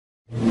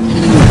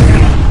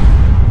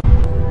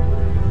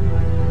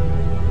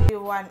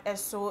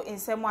eso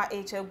nsɛm a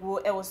echegu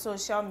e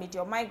social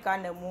media my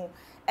Ghana mu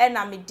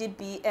na me de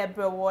bi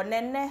ebrewo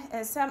nene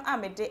nsɛm a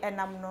me de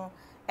enam no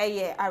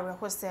eye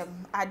arehosem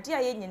ade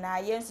a ye nyina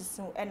ye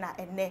nsusu na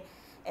ene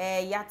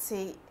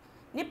yate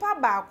nipa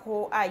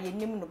baako a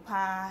yenim no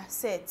pa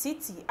se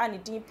titi ani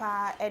din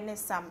pa ene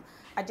Sam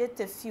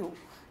Adjeteyfio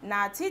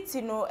na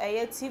titi no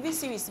eye TV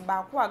series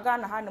baako a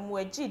Ghana ha no mu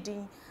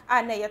agidin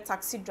a na ye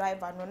taxi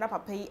driver no na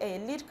papa yi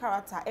lead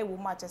character e wo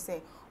ma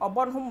chese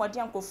obon ho mmodi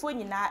ankofo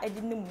nyina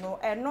edinim no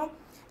eno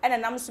ena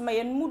nam so ma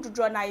ye mu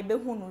dudro na ye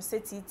behu no se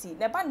titi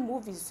na ban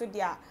movies so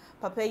dia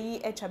papa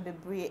yi etwa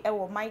bebre e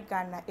wo my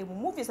Ghana e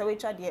movies a we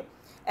twa de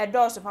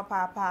edoso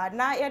papa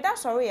na ye da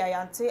sori ya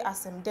yante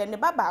asem de ne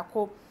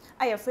babaako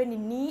ayefreni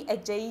ni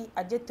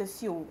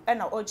Adjeteyfio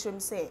ena ochim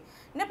se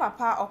ne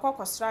papa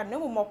okokosra ne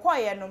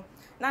mumokoye no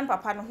na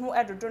papa no ho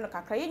edodo no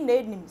kakra ye na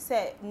enim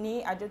se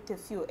ni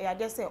Adjeteyfio e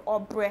ade se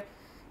obre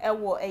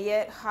ewo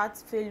eye heart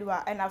failure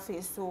ena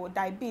face so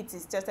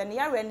diabetes just en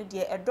yare ne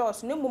de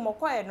edos ne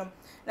mumokoye no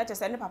na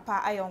chese ne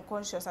papa aye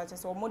unconscious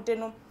chese omode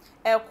no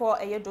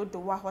ekọ eye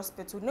dodowa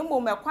hospital ne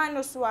mumekwan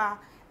no so a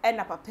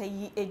ena papa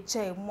yi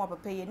eje mu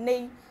papa yi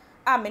nei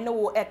a me ne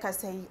wo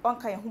ekasa yi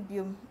onka ye ho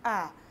biom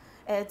a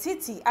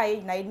titi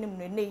aye na enim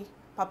no nei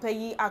papa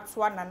yi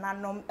atoa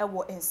nananom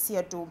ewo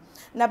ensiedo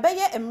na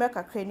beye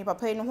America krani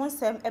papa yi no ho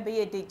nsem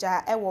ebeye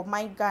deja ewo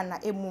my Ghana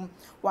emum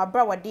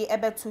wabra wade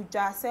ebetu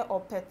dwa se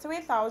ope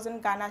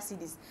 3000 Ghana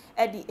cedis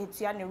edi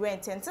etua ne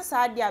rent ente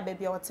sa ade a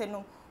bebia wote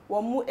no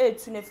wo mu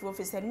etu na fi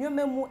office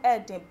nyoma mu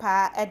eden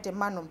pa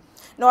edemanom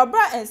na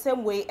wabra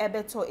ensem we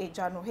ebeto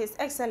eja no His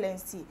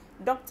Excellency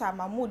Dr.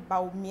 Mahmoud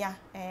Baumia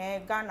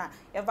Ghana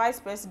Vice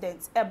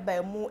President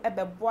eba mu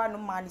ebeboa no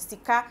man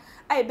sika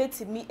ai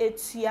betimi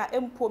etua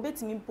empo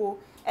betimi mpo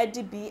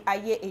edibi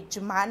aye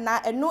ejuma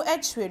na eno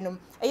echwe no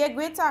eye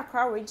Greater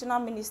Accra Regional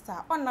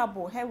Minister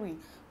Honorable Henry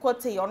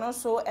Kote ono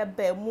so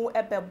eba mu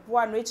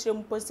ebeboa no echire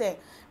mpo se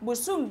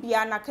busum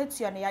bia na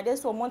katua na yade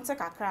so monte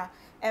kakra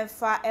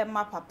emfa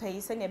ema papa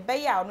yi se ne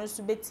beya ono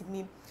so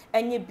betimi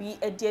enye bi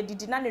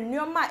edidi na ne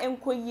nneoma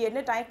enkoyie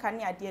ne dan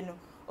kane ade no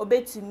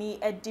obetumi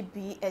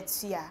edibi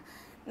etia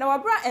na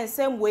wabra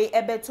ensem we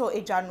ebeto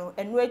eja no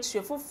enu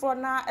echire foforo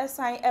na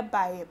esan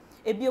ebae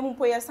ebiom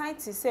po ye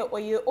scientist say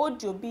oye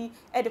audio bi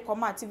e de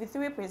comma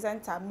TV3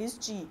 presenter Miss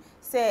G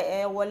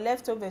say we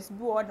leftovers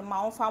bi o de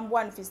ma onfam bo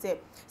an fi say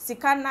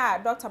sika na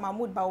Dr.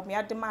 Mahmoud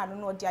Baumia de ma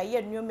no de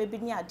aye nneoma bi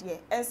ni ade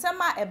ensem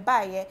a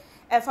ebae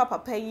efa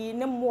papa yi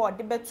ne mo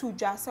de betu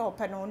dwa say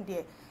openo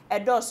de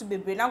edoso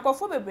bebre na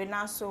nkofo bebre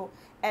na so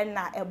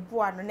na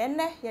eboa no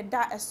nene ye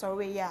da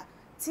esore ya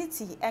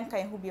titi enka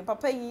ye hu bi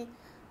papa yi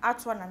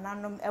atwa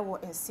nananom ewo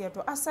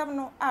ensiedo asem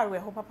no are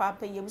ho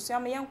papa ye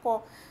busuama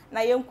yenko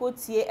na yenko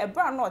tie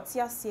ebra na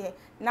otiase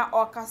na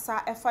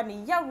okasa efa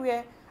ne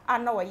yawe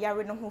ana wo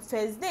yare no ho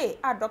first day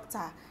a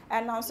doctor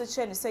announce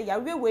che say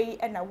yawe we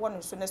na wo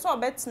no so ne so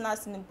obetena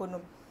sinimpo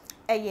no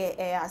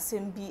eye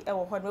asem bi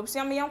ewo ho no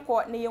busuama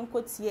yenko na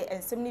yenko tie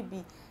ensem ne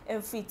bi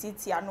emfi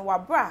titi ano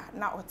wabra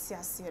na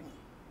otiase no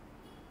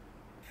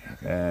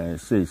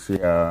say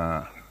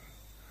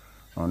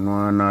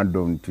ono na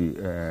domti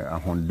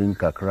ahondin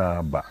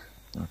kakra ba.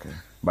 Okay.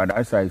 But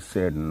as I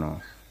said, no,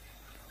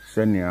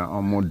 senior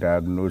omo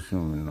diagnosis,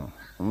 no,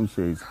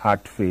 say it's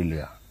heart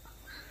failure.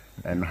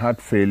 And heart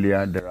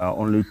failure, there are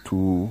only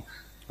two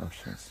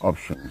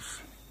options.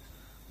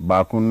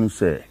 Bakun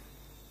say,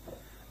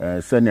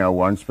 senior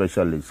one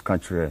specialist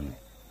catch him.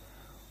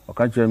 Or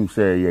catch him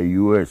say,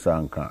 US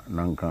anka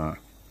nanka.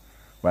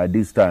 By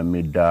this time,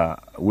 made the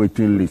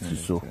waiting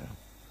list so.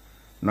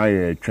 Na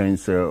ye train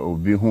say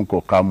obi hu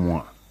ko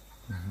kamwa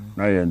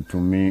na ye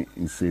ntumi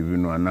nsevi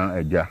no ana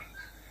aja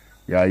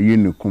ya yi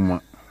ne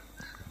kuma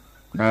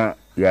na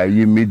ya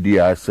yi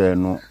media say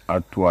no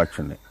atu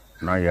achene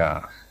na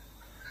ya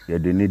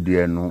de ne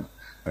die no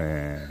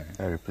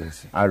I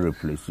replace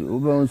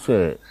obi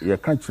say ye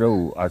ka kire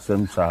o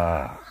asem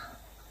sa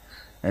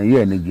en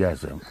ye ne gi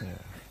asem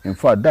in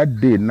fact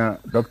that day na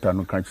doctor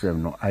no ka kire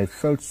no I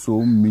felt so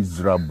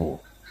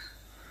miserable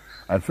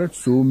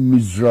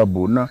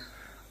na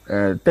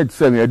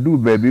 37 I do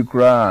baby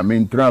cry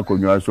me tra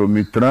konwa so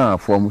me tra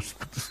from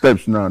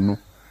steps na no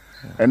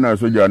and na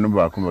so ja no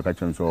ba ko ka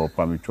chem so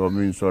pa me cho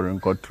me sorry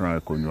nko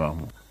tra konwa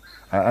ho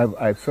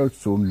I felt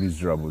so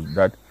miserable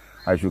that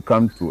I should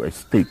come to a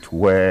state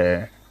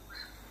where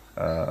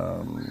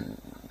I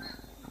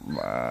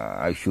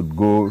should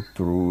go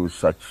through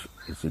such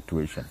a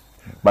situation.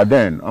 But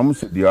then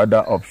almost the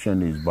other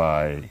option is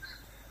by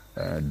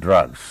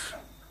drugs.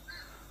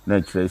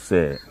 Let's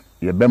say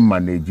you be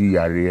manage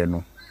yare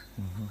no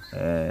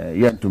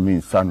yet to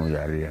mean sano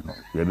yare no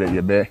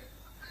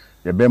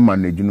ye be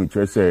manage no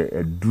che say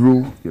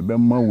eduro ye be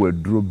ma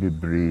weduro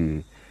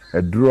bebre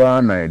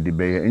eduro na de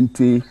be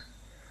enti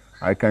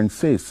I can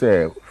say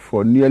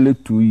for nearly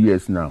 2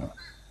 years now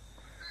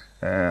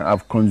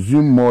I've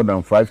consumed more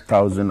than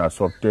 5,000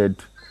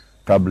 assorted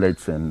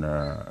tablets and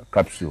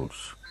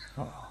capsules.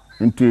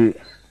 Enti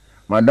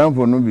madam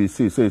for no be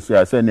say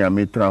I say near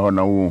me tra ho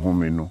na wo hu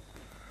me no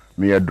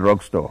me a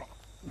drugstore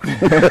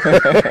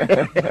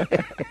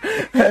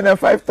And a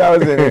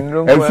 5,000 in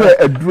room. And so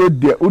a drew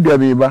the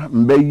Udamiba,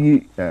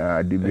 Mbayi,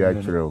 Dibia,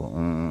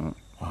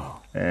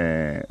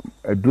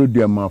 a drew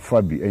the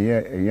Mafabi, a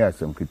year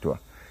some Kitua.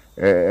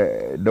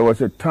 There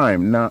was a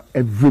time now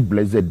every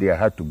blessed day I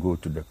had to go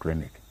to the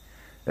clinic.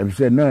 I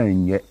said,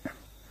 nine yet,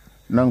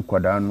 Nan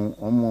Quadano,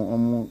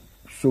 Omo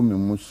Sumi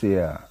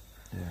Musea,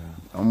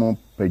 Omo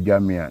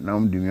Pejamia,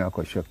 Nam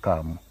Dimiako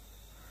Shakam.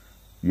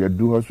 You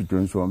do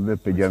hospital, so I'm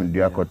Pejam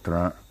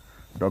Diacotra,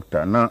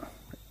 Doctor Na,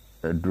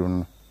 a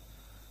drone.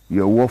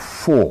 You were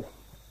 4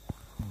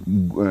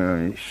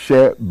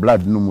 share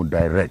blood no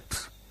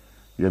direct.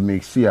 You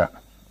make see.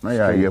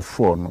 Now you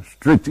 4 no,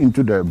 straight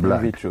into the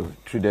blood.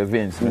 Through the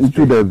veins.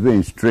 Into the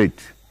veins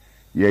straight.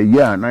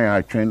 Yeah, now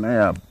you train,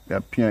 now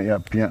you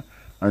pia.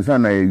 And so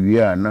now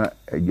you na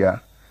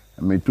eja.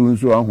 Me too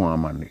so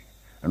ahuamani.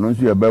 And once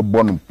you be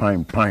born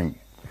pine.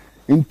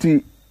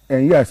 Inti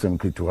enya sem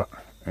kitua.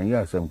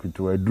 Enya sem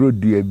kitua. Draw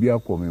die bia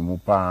komi mu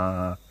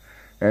pa.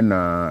 And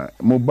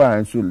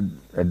mobile so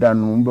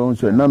dan mbo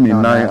so na me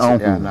nine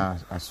ahu.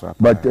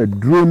 But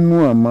draw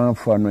no ama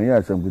fa no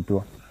ya sem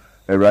kitua.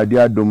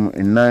 Radiadum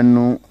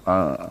inano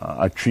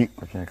atri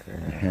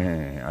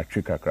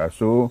kakra.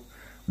 So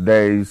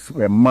there is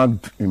a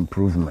marked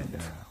improvement.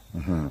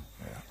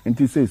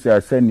 It says I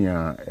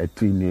senior a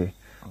teenage,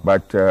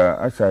 but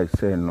as I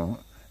say no,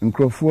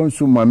 microphone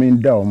so mamin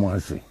da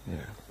omase.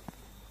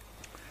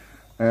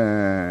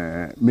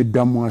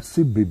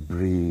 Medamwase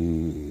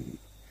bebre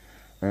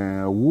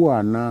wo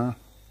ana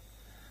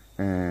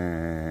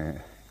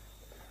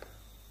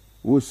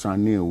wo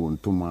sane wo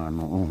ntoma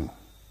no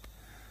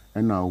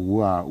ena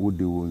wo a wo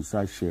de wo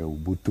nsa hye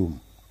obotom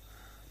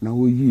na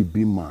wo yi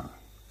bi ma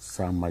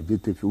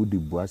Agyeteyfio wo de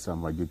bua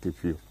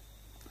Agyeteyfio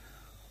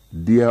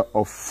de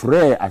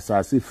ofre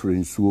asase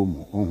frensuo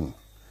mu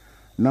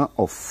na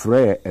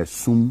ofre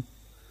esum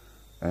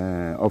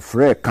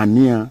ofre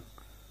kanea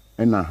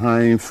ena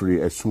han free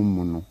esum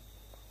mu no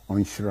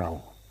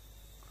onhyirawo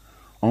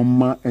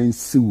Oma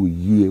ensi wo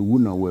yie wo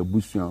na wo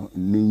abusuan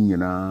ne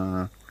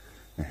nyina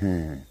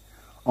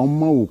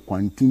Oma wo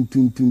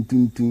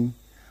kwantintintintin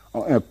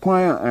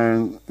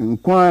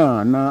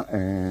nkwan na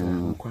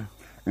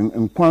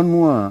nkwan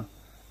no a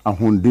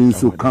ahondin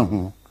so ka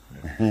ho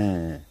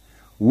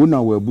wo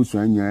na wo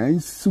abusuan nya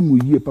ensi mu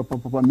yie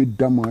papa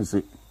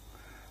medamase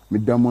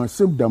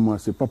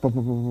papa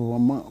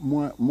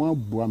mo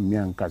abua me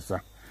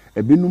ankasa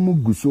ebinum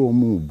guso o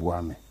mo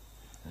bua me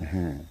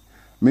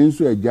me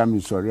nso agya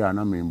me sori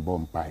ana me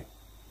mbompai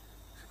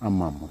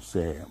amamo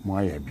say mo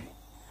ayabi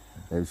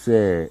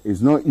say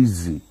it's not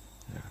easy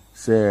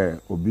say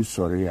obi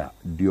sori a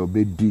di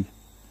obedi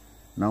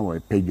na wo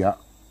pega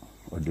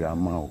odi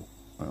amao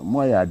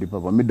mo ayade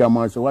papa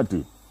medamase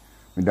wati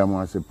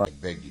medamase pa. I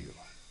beg you,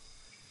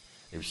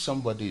 if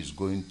somebody is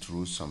going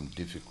through some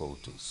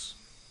difficulties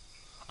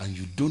and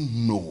you don't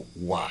know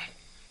why,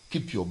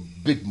 keep your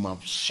big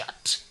mouth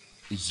shut.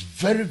 It's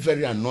very,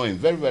 very annoying,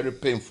 very, very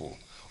painful.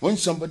 When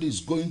somebody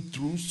is going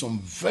through some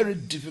very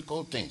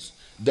difficult things,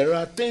 there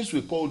are things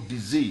we call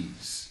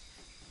disease.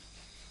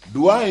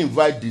 Do I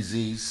invite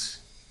disease?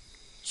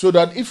 So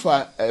that if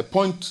at a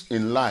point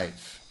in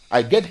life,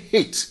 I get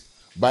hit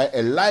by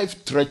a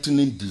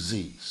life-threatening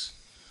disease,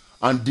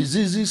 and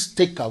diseases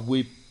take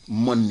away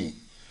money.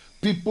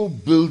 People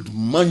build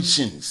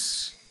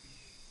mansions.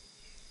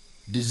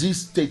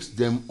 Disease takes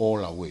them all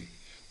away.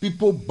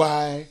 People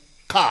buy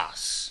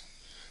cars.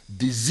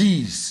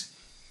 Disease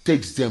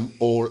takes them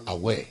all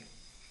away.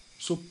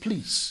 So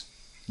please,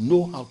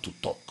 know how to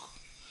talk.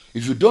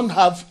 If you don't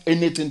have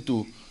anything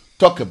to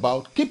talk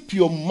about, keep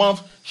your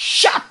mouth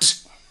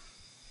shut.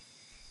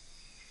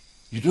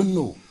 You don't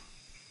know.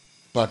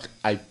 But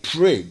I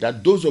pray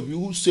that those of you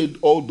who said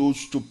all those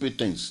stupid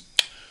things,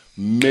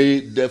 may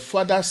the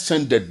Father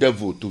send the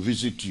devil to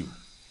visit you.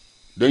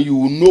 Then you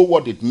will know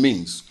what it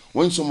means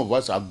when some of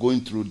us are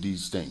going through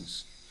these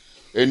things.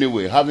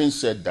 Anyway, having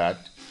said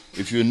that,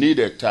 if you need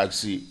a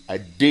taxi, a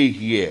day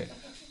here,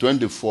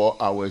 24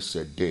 hours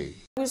a day.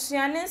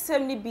 Busiane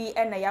semni bi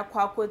na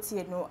yakwa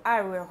akotie no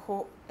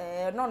areho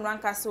no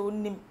nwanka so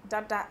nim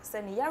dada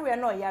se ne yare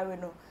no yare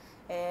no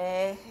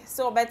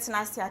so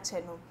betina sia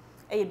che no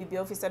bibi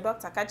officer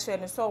doctor ka kire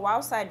no so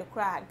outside the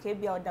crowd ke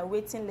bia on the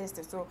waiting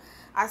list so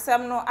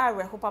asem no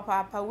areho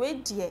papa we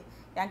die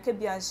yanke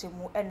bia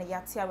nhemu na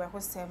yate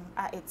areho sem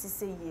a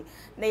etise yi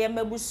na ye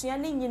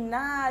mabusuane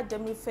nyina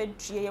demi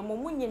fadue ye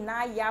momu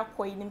nyina ya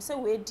akoyi nim se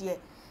we die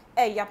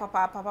ya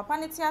papa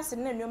ne ti ase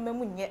na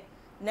nnyomemu nye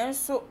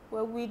nanso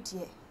wawi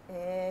die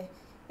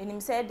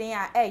enim se den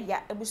a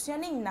ya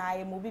abusuane nyina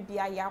ye mo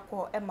bibia ya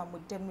akọ ma mo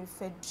demi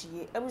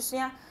fadue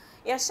abusua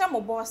ye hye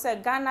mo bo se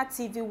Ghana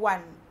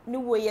TV1 ni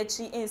wo ye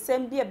chi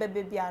ensem bia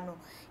bebebia no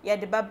ye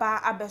de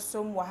baba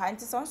abesom wa ha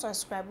nti so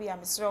subscribe ya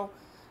mesro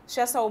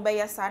hye se wo be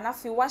ye sa na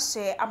fi wa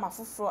share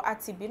amafoforo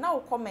atibi na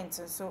wo comment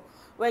so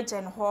we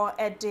gen ho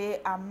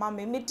de ama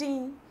me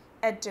medin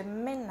de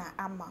mena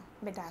ama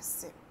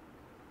medase.